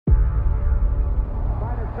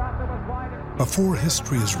Before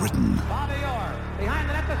history is written,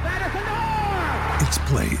 it's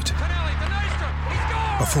played.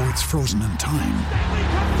 Before it's frozen in time,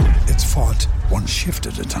 it's fought one shift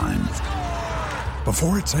at a time.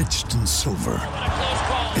 Before it's etched in silver,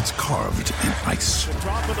 it's carved in ice.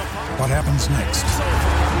 What happens next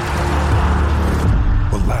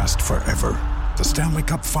will last forever. The Stanley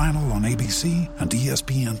Cup Final on ABC and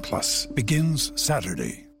ESPN Plus begins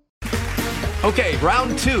Saturday. Okay,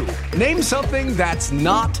 round two. Name something that's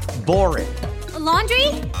not boring. A laundry?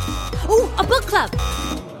 Ooh, a book club.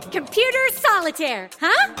 Computer solitaire,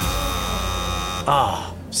 huh?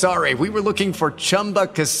 Ah, sorry, we were looking for Chumba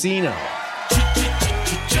Casino.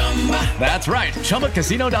 That's right,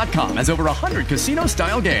 ChumbaCasino.com has over 100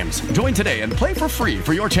 casino-style games. Join today and play for free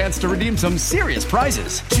for your chance to redeem some serious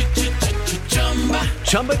prizes.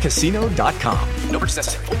 ChumbaCasino.com. No purchase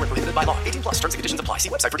necessary. Void where prohibited by law. 18 plus. Terms and conditions apply. See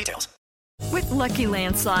website for details. With Lucky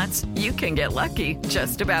Land Slots, you can get lucky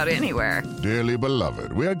just about anywhere. Dearly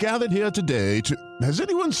beloved, we are gathered here today to... Has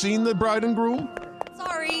anyone seen the bride and groom?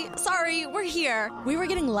 Sorry, we're here. We were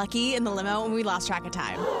getting lucky in the limo and we lost track of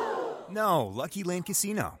time. No, Lucky Land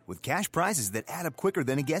Casino, with cash prizes that add up quicker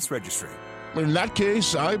than a guest registry. In that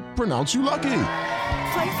case, I pronounce you lucky.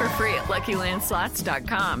 Play for free at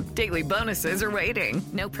LuckyLandSlots.com. Daily bonuses are waiting.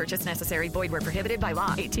 No purchase necessary. Void where prohibited by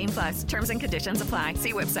law. 18 plus. Terms and conditions apply.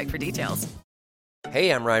 See website for details.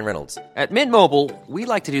 Hey, I'm Ryan Reynolds. At Mint Mobile, we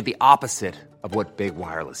like to do the opposite of what Big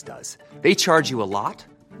Wireless does. They charge you a lot.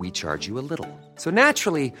 We charge you a little. So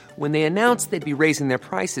naturally, when they announced they'd be raising their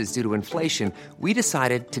prices due to inflation, we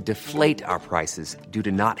decided to deflate our prices due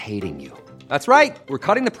to not hating you. That's right. We're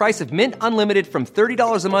cutting the price of Mint Unlimited from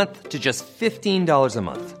 $30 a month to just $15 a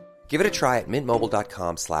month. Give it a try at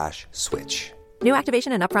mintmobile.com/switch. New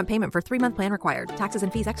activation and upfront payment for 3-month plan required. Taxes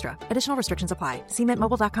and fees extra. Additional restrictions apply. See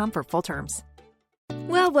mintmobile.com for full terms.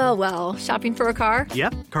 Well. Shopping for a car?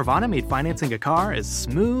 Yep. Carvana made financing a car as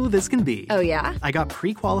smooth as can be. Oh, yeah? I got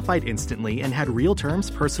pre-qualified instantly and had real terms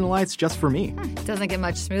personalized just for me. Doesn't get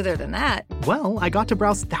much smoother than that. Well, I got to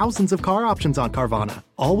browse thousands of car options on Carvana,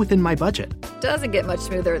 all within my budget. Doesn't get much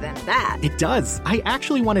smoother than that. It does. I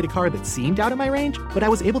actually wanted a car that seemed out of my range, but I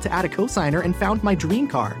was able to add a cosigner and found my dream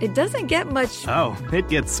car. It doesn't get much... Oh, it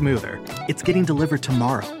gets smoother. It's getting delivered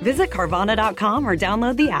tomorrow. Visit Carvana.com or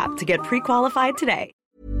download the app to get pre-qualified today.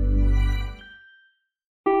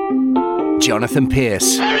 Jonathan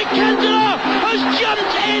Pierce. Eric Cantona has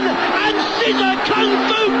jumped in and scissor kung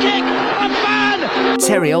fu kick a fan.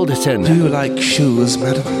 Terry Alderton. Do you like shoes,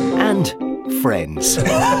 madam? And friends.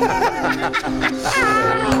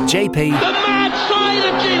 JP. The mad side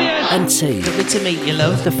of genius. And T. Good to meet you,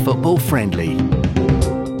 love. The football friendly.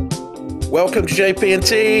 Welcome to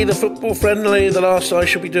JP&T, the football friendly. The last I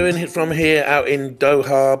shall be doing from here out in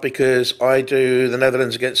Doha, because I do the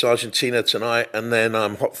Netherlands against Argentina tonight, and then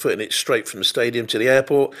I'm hot-footing it straight from the stadium to the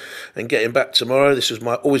airport and getting back tomorrow. This was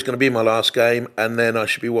always going to be my last game, and then I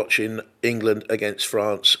should be watching England against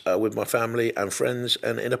France with my family and friends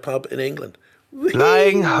and in a pub in England.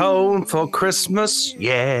 Flying home for Christmas,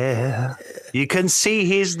 yeah. You can see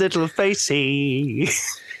his little facey.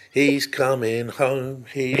 He's coming home.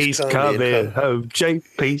 He's coming home.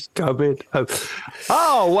 JP's coming home.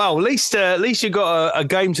 Oh well, at least you got a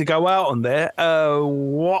game to go out on there.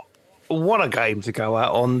 What a game to go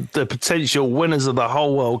out on. The potential winners of the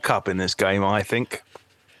whole World Cup in this game, I think.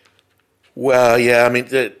 Well, yeah, I mean,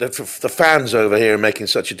 the fans over here are making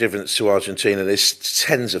such a difference to Argentina. There's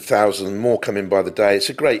tens of thousands more coming by the day.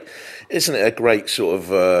 Isn't it a great sort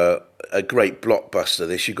of a great blockbuster?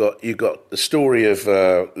 This you got the story of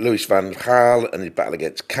Louis van Gaal and his battle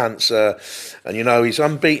against cancer, and he's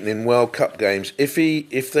unbeaten in World Cup games. If the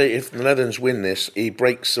Netherlands win this, he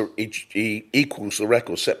equals the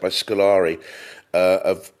record set by Scolari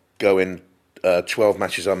of going 12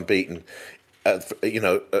 matches unbeaten.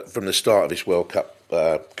 From the start of his World Cup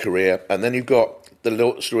career. And then you've got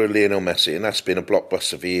the story of Lionel Messi, and that's been a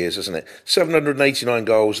blockbuster for years, hasn't it? 789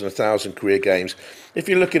 goals and 1,000 career games. If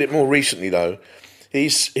you look at it more recently, though,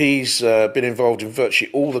 he's been involved in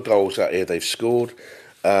virtually all the goals out here they've scored,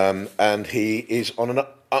 and he is on an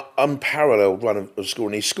unparalleled run of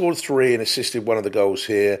scoring. He scored 3 and assisted one of the goals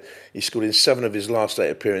here. He scored in 7 of his last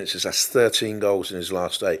 8 appearances. That's 13 goals in his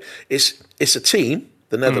last 8. It's a team,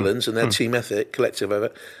 the Netherlands, and their team ethic, collective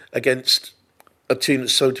effort, against a team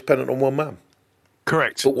that's so dependent on one man.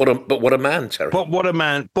 Correct. But what a man, Terry. But what a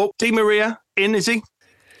man. But Di Maria, is he?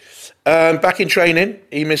 Back in training.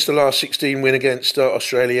 He missed the last 16 win against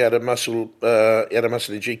Australia. He had a muscle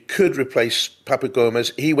injury. Could replace Papu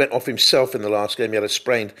Gomez. He went off himself in the last game. He had a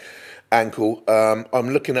sprained ankle. I'm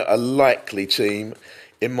looking at a likely team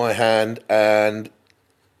in my hand, and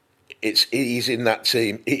he's in that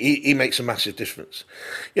team. He makes a massive difference.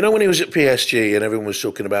 You know, when he was at PSG and everyone was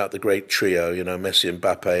talking about the great trio, you know, Messi,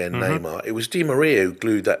 Mbappe and Neymar, it was Di Maria who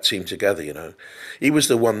glued that team together, you know. He was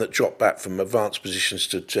the one that dropped back from advanced positions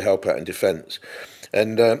to help out in defence.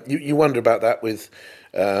 And you wonder about that with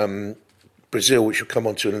Brazil, which we'll come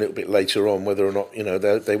on to a little bit later on, whether or not, you know,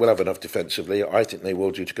 they will have enough defensively. I think they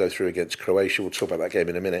will do to go through against Croatia. We'll talk about that game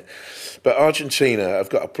in a minute. But Argentina have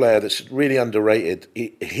got a player that's really underrated.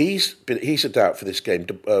 He's a doubt for this game,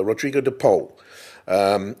 Rodrigo de Paul.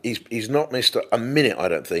 He's not missed a minute, I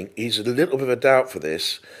don't think. He's a little bit of a doubt for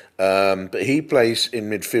this. But he plays in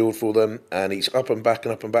midfield for them, and he's up and back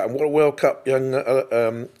and up and back. And what a World Cup young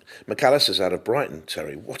McAllister's out of Brighton,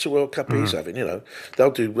 Terry. What a World Cup he's having, you know.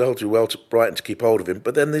 They'll do well to Brighton to keep hold of him.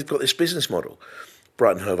 But then they've got this business model,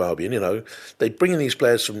 Brighton Hove Albion, you know. They bring in these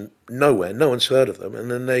players from nowhere, no one's heard of them,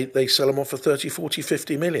 and then they sell them off for 30, 40,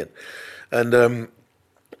 50 million. And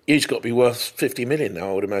he's got to be worth 50 million now,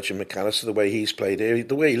 I would imagine, McAllister, the way he's played here.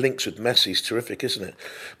 The way he links with Messi is terrific, isn't it?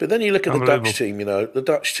 But then you look at the Dutch team, you know,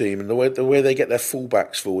 and the way they get their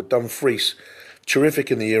fullbacks forward. Dumfries, terrific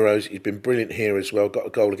in the Euros. He's been brilliant here as well, got a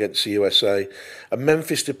goal against the USA. And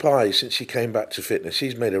Memphis Depay, since he came back to fitness,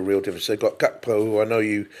 he's made a real difference. They've got Gakpo, who I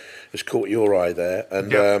know has caught your eye there.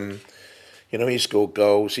 And, you know, he scored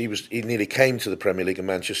goals. He nearly came to the Premier League in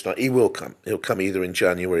Manchester United. He will come. He'll come either in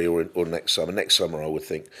January or next summer. Next summer, I would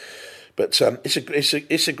think. But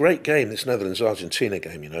it's a great game. This Netherlands-Argentina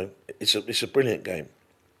game. You know, it's a brilliant game.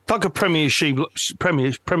 Like a Premiership.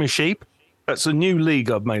 That's a new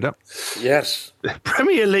league I've made up. Yes,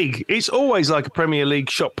 Premier League. It's always like a Premier League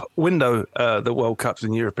shop window. The World Cups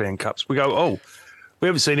and European Cups. We go, oh, we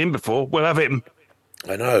haven't seen him before. We'll have him.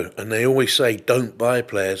 I know, and they always say don't buy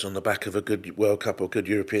players on the back of a good World Cup or good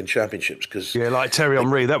European Championships because like Thierry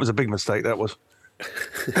Henry, that was a big mistake. That was.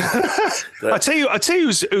 I tell you,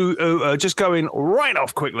 who's just going right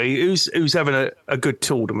off quickly. Who's having a good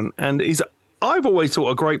tournament, and I've always thought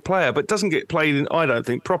a great player, but doesn't get played in. I don't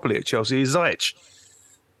think properly at Chelsea. Is Ziyech.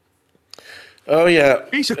 Oh yeah,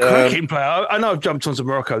 he's a cracking player. I know I've jumped onto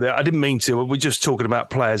Morocco there. I didn't mean to. We're just talking about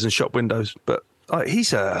players and shop windows, but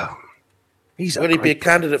he's a. Will he be a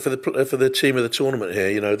candidate for the team of the tournament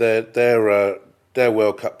here? You know, their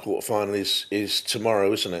World Cup quarter-final is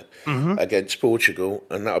tomorrow, isn't it? Mm-hmm. Against Portugal,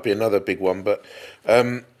 and that'll be another big one. But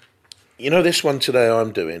you know, this one today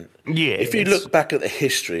I'm doing. Yeah. If you look back at the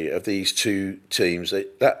history of these two teams,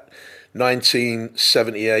 that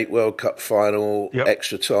 1978 World Cup final,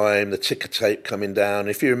 extra time, the ticker tape coming down.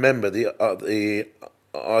 If you remember, the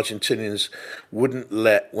Argentinians wouldn't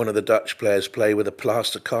let one of the Dutch players play with a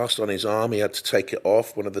plaster cast on his arm. He had to take it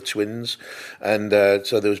off, one of the twins. And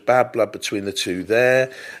so there was bad blood between the two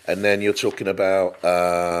there. And then you're talking about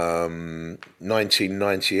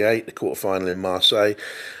 1998, the quarterfinal in Marseille.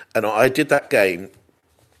 And I did that game.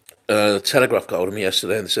 The Telegraph got hold of me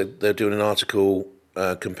yesterday and said they're doing an article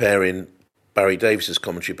comparing Barry Davies's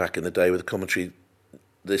commentary back in the day with the commentary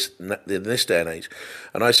in this day and age.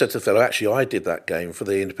 And I said to the fellow, actually, I did that game for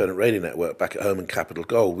the Independent Radio Network back at home in Capital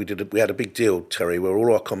Gold. We had a big deal, Terry, where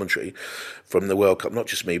all our commentary from the World Cup, not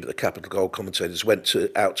just me, but the Capital Gold commentators went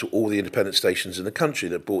out to all the independent stations in the country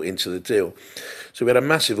that bought into the deal. So we had a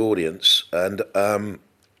massive audience, and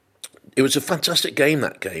it was a fantastic game,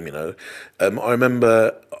 that game, you know. I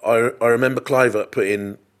remember Kluivert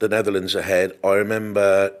putting the Netherlands ahead. I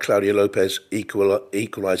remember Claudio Lopez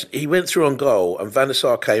equalising. He went through on goal, and Van der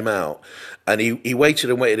Sar came out, and he waited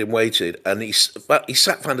and waited and waited, and he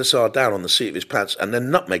sat Van der Sar down on the seat of his pants, and then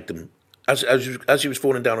nutmegged him. As he was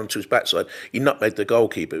falling down onto his backside, he nutmegged the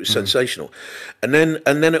goalkeeper. It was sensational. And then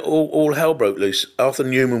it all hell broke loose. Arthur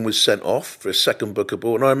Newman was sent off for a second booker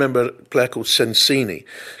ball, and I remember a player called Sensini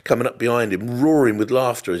coming up behind him, roaring with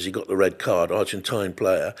laughter as he got the red card, Argentine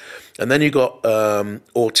player. And then you got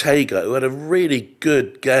Ortega, who had a really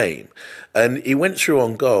good game. And he went through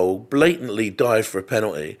on goal, blatantly dived for a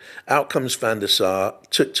penalty. Out comes Van der Sar,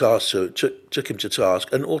 took him to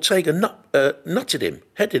task, and Ortega nutted him,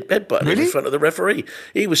 headbutted him in front of the referee.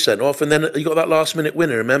 He was sent off, and then you got that last-minute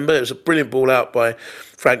winner, remember? It was a brilliant ball out by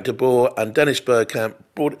Frank de Boer, and Dennis Bergkamp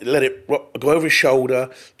let it go over his shoulder,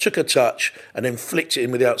 took a touch, and then flicked it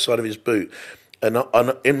in with the outside of his boot. And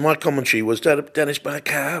in my commentary was Dennis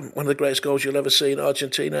Bergkamp, one of the greatest goals you'll ever see in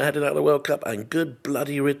Argentina, heading out of the World Cup, and good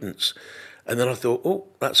bloody riddance. And then I thought, oh,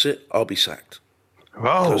 that's it, I'll be sacked.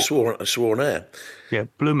 Oh, I swore on air. Yeah,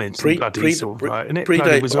 blooming. I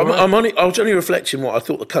was only reflecting what I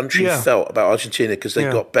thought the country felt about Argentina because they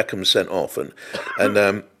got Beckham sent off, and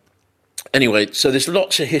anyway, so there's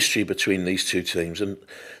lots of history between these two teams, and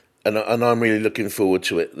and I'm really looking forward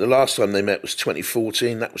to it. The last time they met was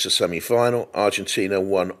 2014. That was a semi-final. Argentina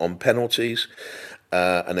won on penalties,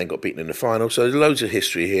 and then got beaten in the final. So there's loads of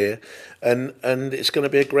history here, and it's going to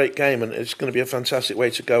be a great game, and it's going to be a fantastic way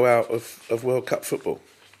to go out of World Cup football.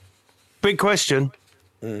 Big question.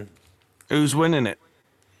 Who's winning it?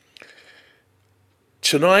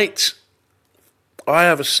 Tonight, I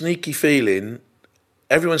have a sneaky feeling.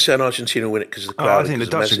 Everyone's saying Argentina will win it because of the crowd. I think the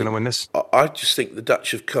Dutch are going to win this. I just think the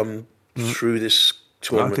Dutch have come through this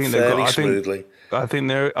tournament fairly smoothly. I think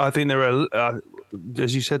they're,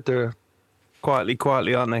 as you said, they're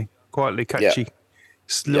quietly, aren't they? Quietly catchy.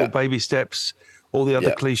 Little baby steps, all the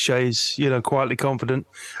other cliches, quietly confident.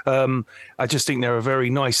 I just think they're a very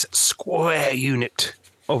nice square unit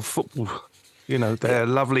of football. They're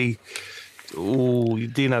lovely. Oh,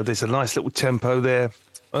 there's a nice little tempo there.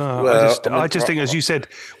 I just think, as you said,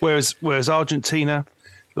 whereas Argentina,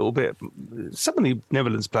 a little bit, some of the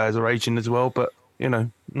Netherlands players are aging as well, but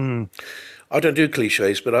I don't do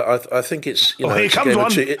cliches, but I think it's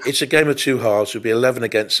it's a game of two halves. It'll be 11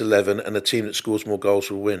 against 11, and the team that scores more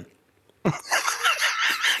goals will win.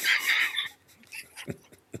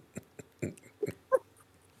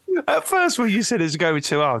 At first, when you said it's a game with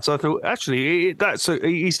two halves, I thought actually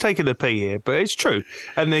he's taking the P here, but it's true.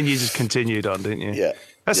 And then you just continued on, didn't you? Yeah.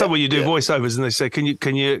 That's like when you do voiceovers and they say, "Can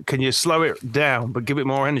you slow it down but give it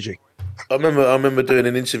more energy?" I remember doing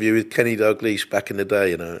an interview with Kenny Dalglish back in the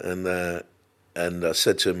day, and I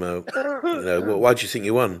said to him, why do you think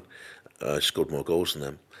you won? I scored more goals than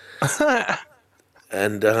them.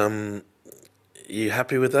 And you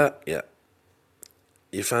happy with that? Yeah.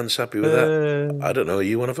 Your fans happy with that? I don't know. Are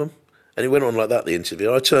you one of them? And he went on like that, the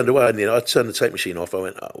interview. I turned away, and I turned the tape machine off. I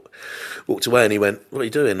went, walked away, and he went, "What are you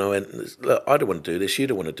doing?" I went, "Look, I don't want to do this. You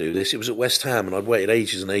don't want to do this." It was at West Ham, and I'd waited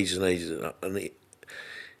ages and ages and ages. And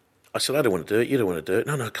I said, "I don't want to do it. You don't want to do it."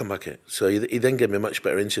 No, come back here. So he then gave me a much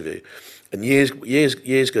better interview. And years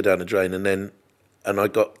go down the drain, and I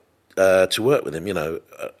got to work with him.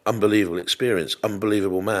 Unbelievable experience,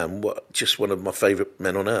 unbelievable man. Just one of my favourite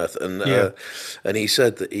men on earth. And he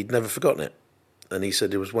said that he'd never forgotten it. And he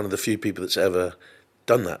said he was one of the few people that's ever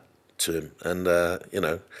done that to him. And,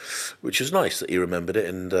 which was nice that he remembered it.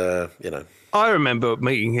 And, I remember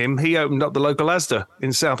meeting him. He opened up the local Asda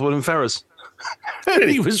in Southwold and Ferrers. And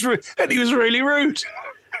he was really rude.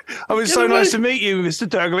 I was so nice to meet you, Mr.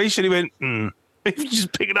 Dalglish. And he went, He was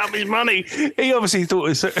just picking up his money. He obviously thought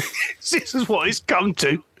this is what it's come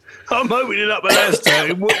to. I'm opening up an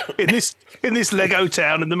Asda in this Lego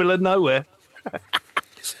town in the middle of nowhere.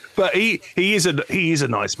 But he is a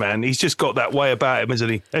nice man. He's just got that way about him, isn't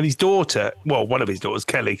he? And his daughter, well, one of his daughters,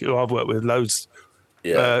 Kelly, who I've worked with loads.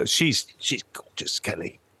 Yeah, she's gorgeous,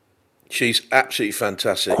 Kelly. She's absolutely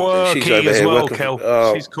fantastic. Quirky she's over as here well, working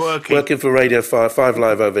Kel. She's quirky. Working for Radio 5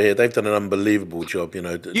 Live over here. They've done an unbelievable job. They've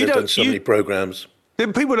done so many programmes.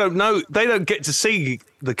 People don't know. They don't get to see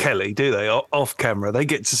the Kelly, do they? Off camera, they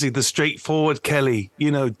get to see the straightforward Kelly.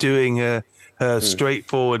 Doing her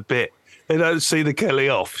straightforward bit. They don't see the Kelly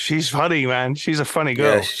off. She's funny, man. She's a funny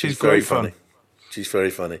girl. Yeah, she's very funny. She's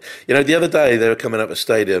very funny. The other day they were coming up a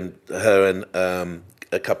stadium, her and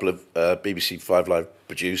a couple of BBC 5 Live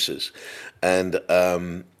producers, and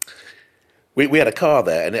we had a car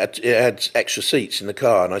there, and it had extra seats in the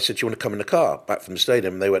car. And I said, "Do you want to come in the car back from the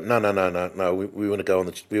stadium?" And they went, "No. We want to go on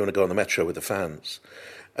the metro with the fans."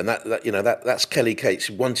 And that's Kelly Cates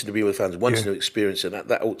wanting to be with fans, wanting to experience it.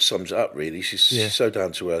 That all sums it up, really. She's so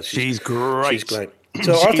down to earth. She's great. She's great.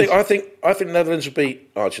 So I think Netherlands will beat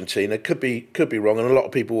Argentina. Could be wrong, and a lot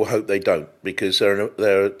of people will hope they don't, because they're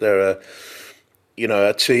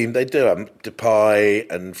a team. They do have Depay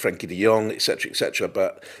and Frankie de Jong, etc.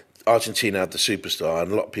 But Argentina have the superstar,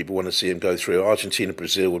 and a lot of people want to see him go through.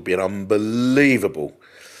 Argentina-Brazil would be an unbelievable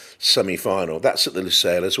semi-final. That's at the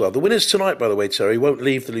Lusail as well. The winners tonight, by the way, Terry, won't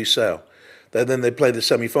leave the Lusail. Then they play the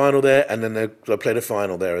semi-final there, and then they'll play the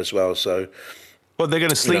final there as well. So, well, they're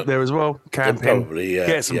going to sleep there as well. Camping, probably,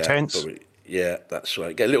 get some tents. Probably, yeah, that's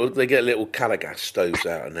right. They get little Calagas stoves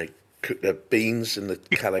out, and they cook their beans in the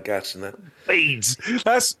Calagas and that. Beans.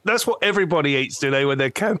 That's what everybody eats, do they, when they're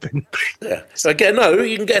camping? Yeah. So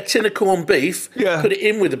you can get a tin of corned beef, put it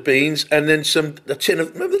in with the beans, and then remember the tin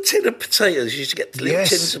of potatoes? You used to get little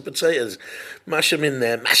tins of potatoes, mash them in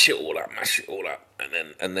there, mash it all up,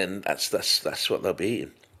 and then that's what they'll be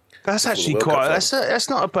eating. That's actually quite. That's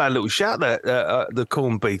not a bad little shout. The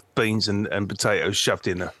corned beef, beans, and potatoes shoved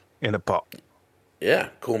in a pot. Yeah,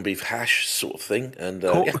 corned beef hash sort of thing, and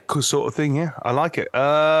sort of thing. Yeah, I like it.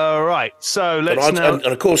 Right, so let's now. And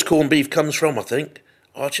of course, corned beef comes from, I think,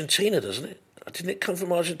 Argentina, doesn't it? Didn't it come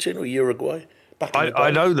from Argentina or Uruguay?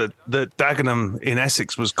 I know that Dagenham in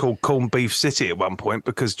Essex was called Corned Beef City at one point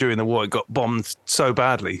because during the war it got bombed so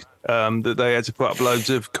badly that they had to put up loads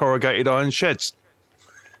of corrugated iron sheds.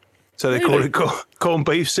 So they called it Corned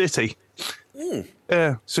Beef City. Mm.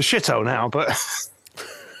 Yeah, it's a shithole now, but...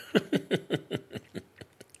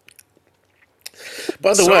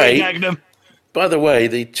 By the way,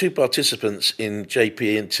 the two participants in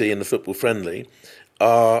JP&T and the Football Friendly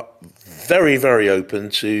are very, very open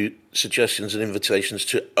to suggestions and invitations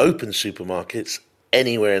to open supermarkets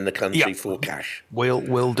anywhere in the country for cash.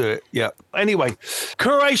 We'll do it. Yeah. Anyway,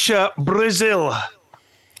 Croatia, Brazil.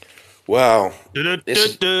 Wow.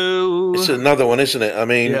 It's another one, isn't it? I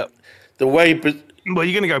mean, the way... Well,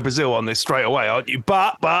 you're going to go Brazil on this straight away, aren't you?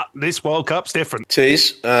 But this World Cup's different. It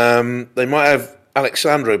is. They might have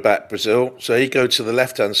Alexandro back, Brazil, so he go to the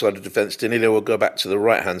left-hand side of defence. Danilo will go back to the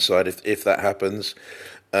right-hand side if that happens.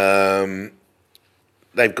 They've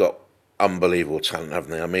got unbelievable talent,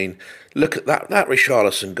 haven't they? I mean, look at that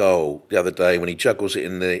Richarlison goal the other day when he juggles it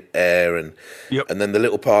in the air and then the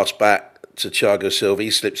little pass back to Thiago Silva, he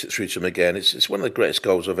slips it through to him again. It's one of the greatest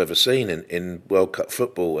goals I've ever seen in World Cup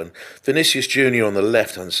football. And Vinicius Junior on the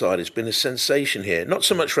left-hand side has been a sensation here. Not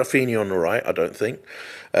so much Rafinha on the right, I don't think.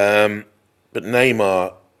 But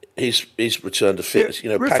Neymar, he's returned to fitness.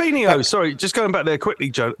 Rafinha, sorry, just going back there quickly,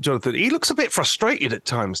 Jonathan, he looks a bit frustrated at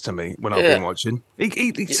times to me when I've been watching.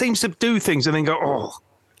 He seems to do things and then go, oh.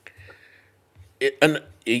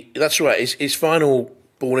 That's right, his final...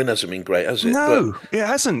 ball in hasn't been great, has it? No, it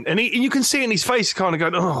hasn't. And you can see in his face kind of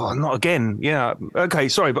going, oh, not again. Yeah. Okay,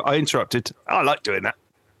 sorry, but I interrupted. I like doing that.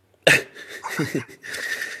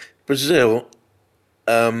 Brazil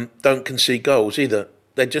don't concede goals either.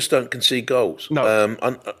 They just don't concede goals. No.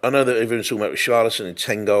 I know that everyone's talking about Richarlison and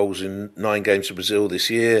 10 goals in 9 games for Brazil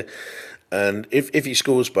this year. And if he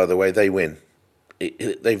scores, by the way, they win.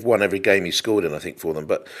 They've won every game he scored in, I think, for them.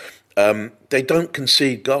 But they don't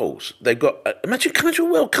concede goals. They've got... imagine coming to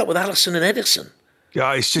a World Cup with Alisson and Ederson.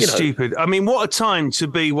 Yeah, it's just stupid. I mean, what a time to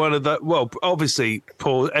be one of the... Well, obviously,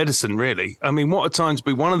 Paul Ederson, really. I mean, what a time to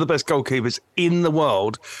be one of the best goalkeepers in the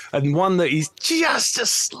world and one that is just a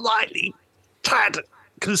slightly tad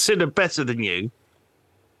considered better than you.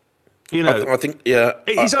 You know, I think, yeah.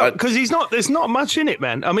 Because there's not much in it,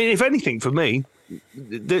 man. I mean, if anything, for me...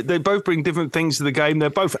 They both bring different things to the game. They're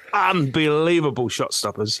both unbelievable shot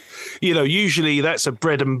stoppers. You know, usually that's a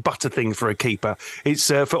bread and butter thing for a keeper. It's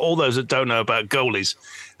for all those that don't know about goalies.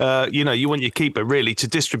 You want your keeper really to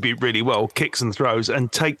distribute really well, kicks and throws,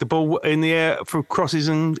 and take the ball in the air for crosses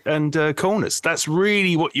and corners. That's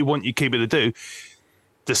really what you want your keeper to do.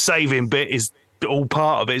 The saving bit is all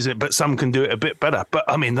part of it, isn't it? But some can do it a bit better. But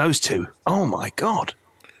I mean, those two, oh my God.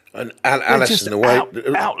 And Alisson, the way...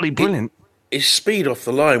 outly brilliant. His speed off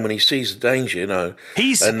the line when he sees the danger, you know.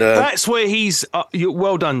 That's where he's...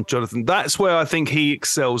 well done, Jonathan. That's where I think he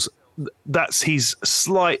excels. That's his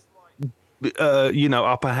slight,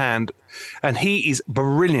 upper hand. And he is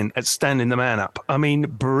brilliant at standing the man up. I mean,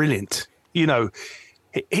 brilliant. You know,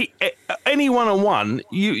 any one-on-one,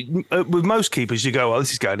 with most keepers, you go, oh,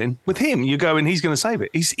 this is going in. With him, you go, and he's going to save it.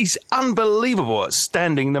 He's unbelievable at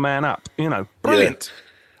standing the man up. You know, brilliant. Yeah.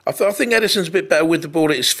 I think Ederson's a bit better with the ball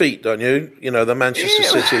at his feet, don't you? You know, the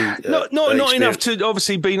Manchester City. Not enough to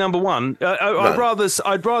obviously be number one. I'd rather the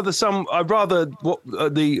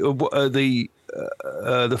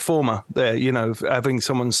former there. You know, having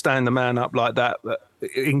someone stand the man up like that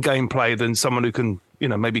in gameplay than someone who can,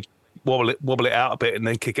 maybe wobble it out a bit and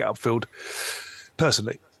then kick it upfield.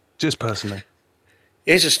 Personally.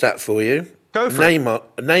 Here's a stat for you. Go for it.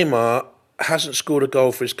 Neymar hasn't scored a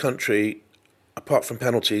goal for his country apart from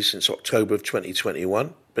penalties since October of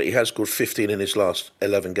 2021, but he has scored 15 in his last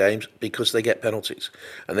 11 games because they get penalties.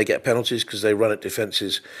 And they get penalties because they run at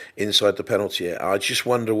defences inside the penalty area. I just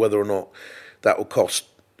wonder whether or not that will cost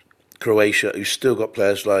Croatia, who's still got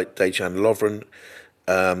players like Dejan Lovren,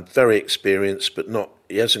 very experienced, but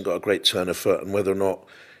he hasn't got a great turn of foot, and whether or not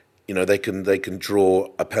they can draw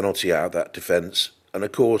a penalty out of that defence. And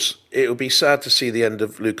of course, it will be sad to see the end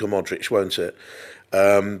of Luka Modric, won't it?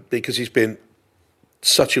 Because he's been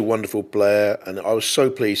such a wonderful player, and I was so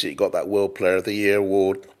pleased that he got that World Player of the Year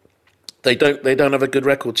award. They don't have a good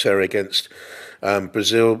record, Terry, against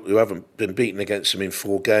Brazil, who haven't been beaten against them in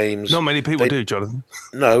 4 games. Not many people do, Jonathan.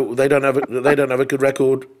 No, they don't have a good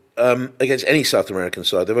record against any South American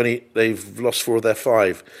side. They've lost 4 of their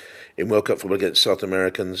 5 in World Cup football against South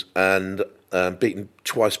Americans, and beaten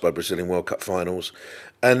twice by Brazil in World Cup finals.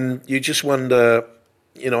 And you just wonder,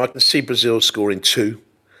 I can see Brazil scoring 2.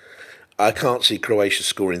 I can't see Croatia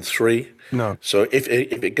scoring 3. No. So if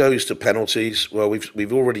it goes to penalties, well,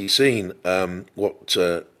 we've already seen what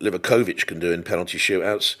Livakovic can do in penalty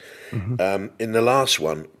shootouts in the last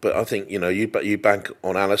one. But I think you bank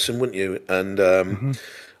on Alisson, wouldn't you? And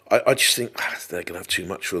I just think they're going to have too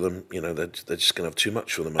much for them. They're just going to have too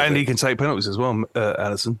much for them. And he can take penalties as well,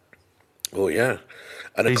 Alisson. Oh yeah.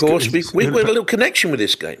 And of course, we have a little connection with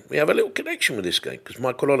this game. We have a little connection with this game because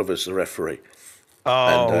Michael Oliver's the referee.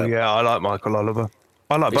 Oh, yeah, I like Michael Oliver.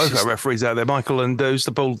 I like both our referees out there, Michael and who's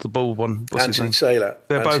the ball one? What's Anthony his name? Taylor.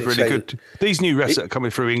 They're both really good. These new refs that are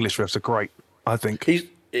coming through, English refs, are great, I think.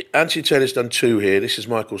 Anthony Taylor's done 2 here. This is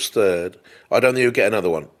Michael's 3rd. I don't think he'll get another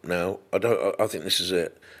one now. I think this is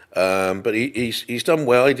it. But he's done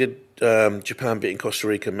well. He did Japan beating Costa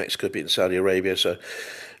Rica, Mexico beating Saudi Arabia. So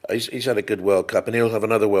he's had a good World Cup, and he'll have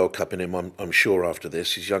another World Cup in him, I'm sure, after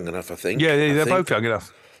this. He's young enough, I think. Yeah, they're both young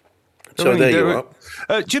enough. So there you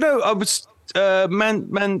are. Do you know, I was...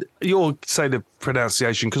 you'll say the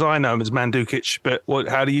pronunciation because I know him as Mandukic, but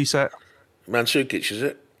how do you say it? Mandzukic, is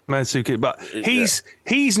it? Mandzukic, but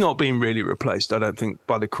he's not been really replaced, I don't think,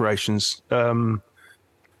 by the Croatians. No.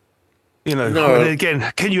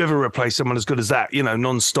 Again, can you ever replace someone as good as that?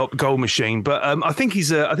 Non-stop goal machine. But I think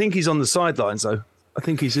he's on the sidelines though. I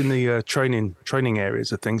think he's in the training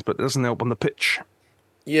areas of things, but it doesn't help on the pitch.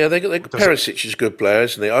 Yeah, Perisic is a good player,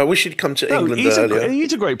 isn't he? I wish he'd come to England earlier.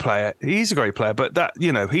 He's a great player. He's a great player, but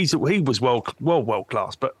he was world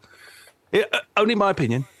class. But only my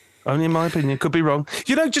opinion. Only in my opinion. Could be wrong.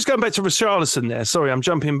 Just going back to Richarlison there. Sorry, I'm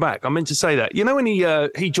jumping back. I meant to say that. When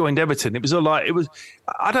he joined Everton, it was all like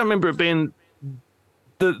I don't remember it being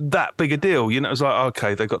that big a deal. It was like,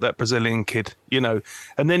 okay, they got that Brazilian kid. And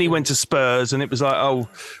then he went to Spurs, and it was like, oh,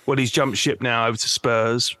 well, he's jumped ship now over to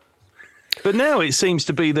Spurs. But now it seems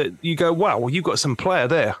to be that you go, wow, well, you've got some player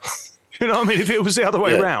there. You know what I mean? If it was the other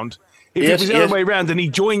way around. If it was the other way around and he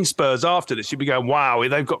joined Spurs after this, you'd be going, wow,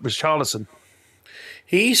 they've got Richarlison.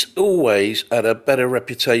 He's always had a better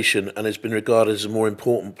reputation and has been regarded as a more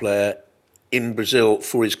important player in Brazil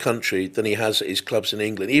for his country than he has at his clubs in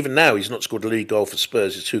England. Even now, he's not scored a league goal for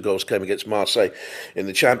Spurs. His 2 goals came against Marseille in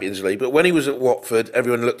the Champions League. But when he was at Watford,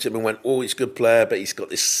 everyone looked at him and went, oh, he's a good player, but he's got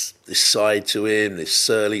this side to him, this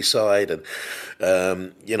surly side. And,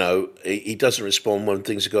 he doesn't respond when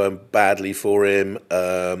things are going badly for him.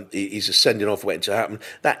 He's a sending off waiting to happen.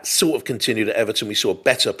 That sort of continued at Everton. We saw a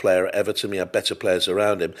better player at Everton. We had better players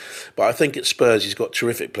around him. But I think at Spurs, he's got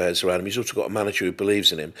terrific players around him. He's also got a manager who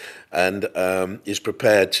believes in him and is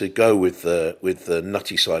prepared to go with the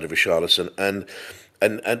nutty side of Richarlison.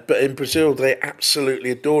 But in Brazil, they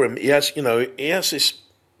absolutely adore him. He has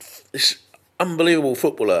this unbelievable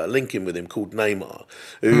footballer linking with him called Neymar,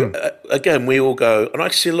 who, again, we all go, and I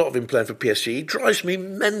see a lot of him playing for PSG. He drives me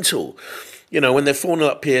mental. When they're 4-0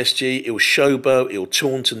 up PSG, he'll showboat, he'll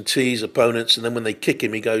taunt and tease opponents, and then when they kick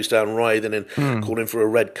him, he goes down writhing and calling for a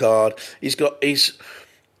red card. There's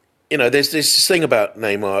this thing about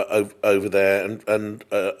Neymar over there, and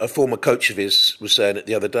a former coach of his was saying it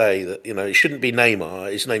the other day that, it shouldn't be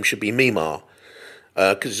Neymar, his name should be Mimar.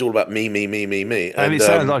 Because it's all about me. And it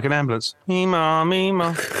sounds like an ambulance.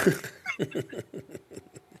 Mima.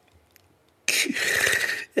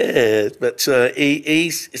 Yeah, but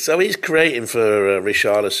he's creating for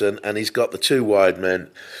Richarlison, and he's got the 2 wide men,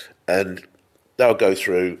 and they'll go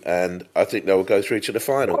through, and I think they'll go through to the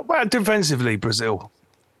final. What about defensively, Brazil?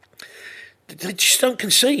 They just don't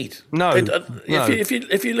concede. No. If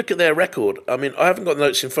you look at their record, I mean, I haven't got the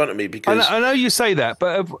notes in front of me because I know you say that,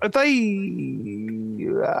 but are they?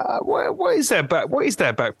 What is their back? What is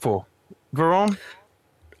their back for? Veron?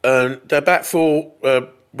 Their back four,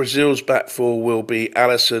 Brazil's back four will be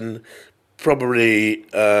Alisson. Probably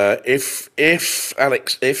if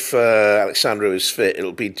Alexandro is fit,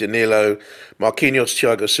 it'll be Danilo, Marquinhos,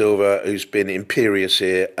 Thiago Silva, who's been imperious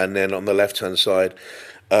here, and then on the left hand side.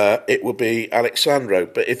 It will be Alexandro,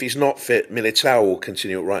 but if he's not fit, Militao will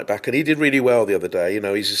continue at right back, and he did really well the other day.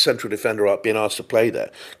 He's a central defender being asked to play there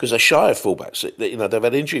because they're shy of fullbacks. They've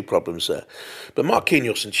had injury problems there, but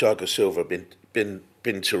Marquinhos and Thiago Silva have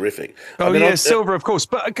been terrific. Silva, of course.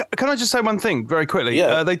 But can I just say one thing very quickly?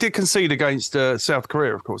 Yeah. They did concede against South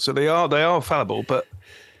Korea, of course, so they are fallible, but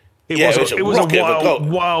it was a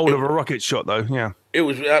wild of a rocket shot, though. Yeah, it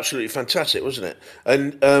was absolutely fantastic, wasn't it?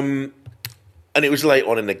 And it was late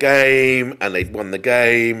on in the game, and they'd won the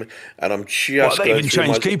game, and I'm just... they even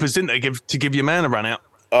changed keepers, didn't they, to give your man a run out?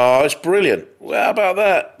 Oh, it's brilliant. Well, how about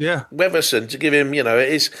that? Yeah. Weverson, to give him,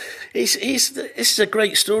 this is a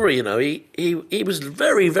great story, He was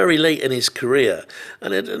very, very late in his career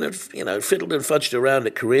and fiddled and fudged around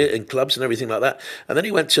at career in clubs and everything like that. And then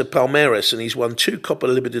he went to Palmeiras and he's won 2 Copa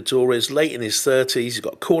Libertadores late in his 30s. He's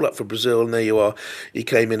got a call up for Brazil, and there you are. He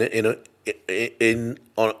came in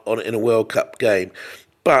a World Cup game.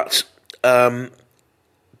 But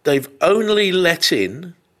they've only let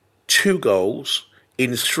in 2 goals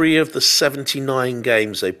in 3 of the 79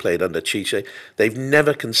 games they played under Chiche. They've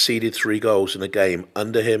never conceded 3 goals in a game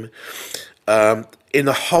under him. In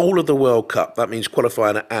the whole of the World Cup, that means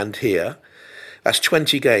qualifying and here, that's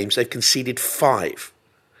 20 games, they've conceded 5.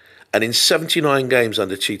 And in 79 games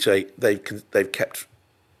under Chiche, they've kept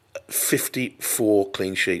 54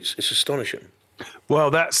 clean sheets. It's astonishing. Well,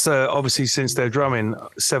 that's obviously since their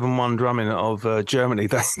 7-1 drumming of Germany,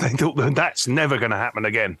 they thought that's never going to happen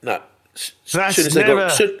again. No. As soon as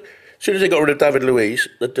they got rid of David Luiz,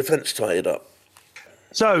 the defence tightened up.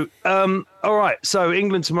 So, all right. So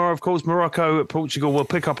England tomorrow, of course. Morocco, Portugal. We'll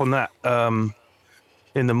pick up on that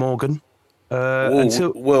in the Morgan.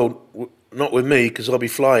 Well, not with me because I'll be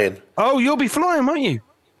flying. Oh, you'll be flying, won't you?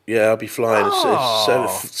 Yeah, I'll be flying.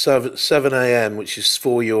 It's 7 a.m., which is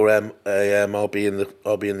 4 your a.m. I'll be in the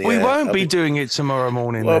air. We won't be doing it tomorrow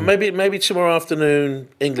morning. Well, then. maybe tomorrow afternoon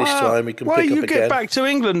English time we can pick up again. Well, you get back to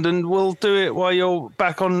England and we'll do it while you're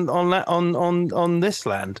back on this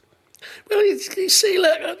land. Well, you see,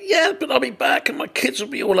 but I'll be back and my kids will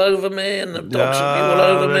be all over me and the dogs will be all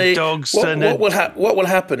over me. What will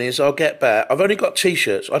happen is I'll get back. I've only got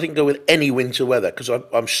T-shirts. I didn't go with any winter weather because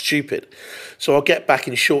I'm stupid. So I'll get back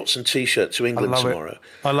in shorts and T-shirt to England tomorrow.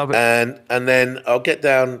 I love it. And then I'll get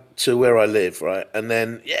down to where I live, right? And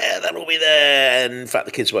then, that'll be there. And in fact,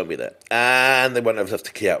 the kids won't be there. And they won't have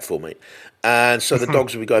to key out for me. And so the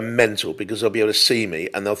dogs will be going mental because they'll be able to see me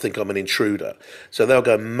and they'll think I'm an intruder. So they'll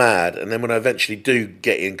go mad. And then when I eventually do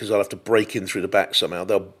get in, because I'll have to break in through the back somehow,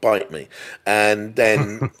 they'll bite me. And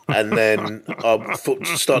then I'll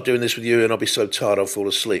start doing this with you and I'll be so tired I'll fall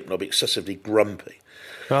asleep and I'll be excessively grumpy.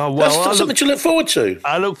 Oh, well, that's something to look forward to.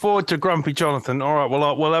 I look forward to Grumpy Jonathan. All right,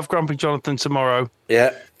 well, we'll have Grumpy Jonathan tomorrow.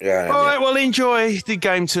 Yeah. All right, well, enjoy the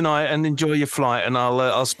game tonight and enjoy your flight, and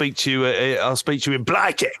I'll speak to you. I'll speak to you in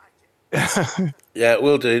Blakey. Yeah,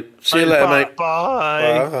 will do. See you later, mate.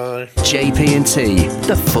 Bye. JP&T,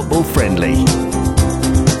 the football friendly.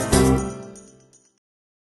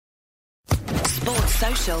 Sports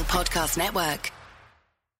Social Podcast Network.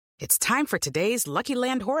 It's time for today's Lucky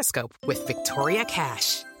Land horoscope with Victoria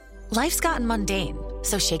Cash. Life's gotten mundane,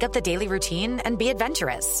 so shake up the daily routine and be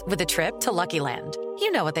adventurous with a trip to Lucky Land.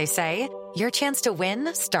 You know what they say. Your chance to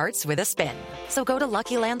win starts with a spin. So go to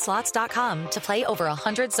LuckyLandSlots.com to play over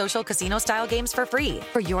 100 social casino-style games for free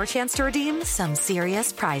for your chance to redeem some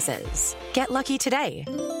serious prizes. Get lucky today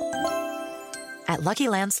at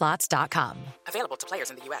LuckyLandSlots.com. Available to players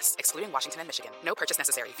in the U.S., excluding Washington and Michigan. No purchase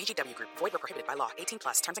necessary. VGW Group. Void where prohibited by law. 18+.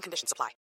 Terms and conditions apply.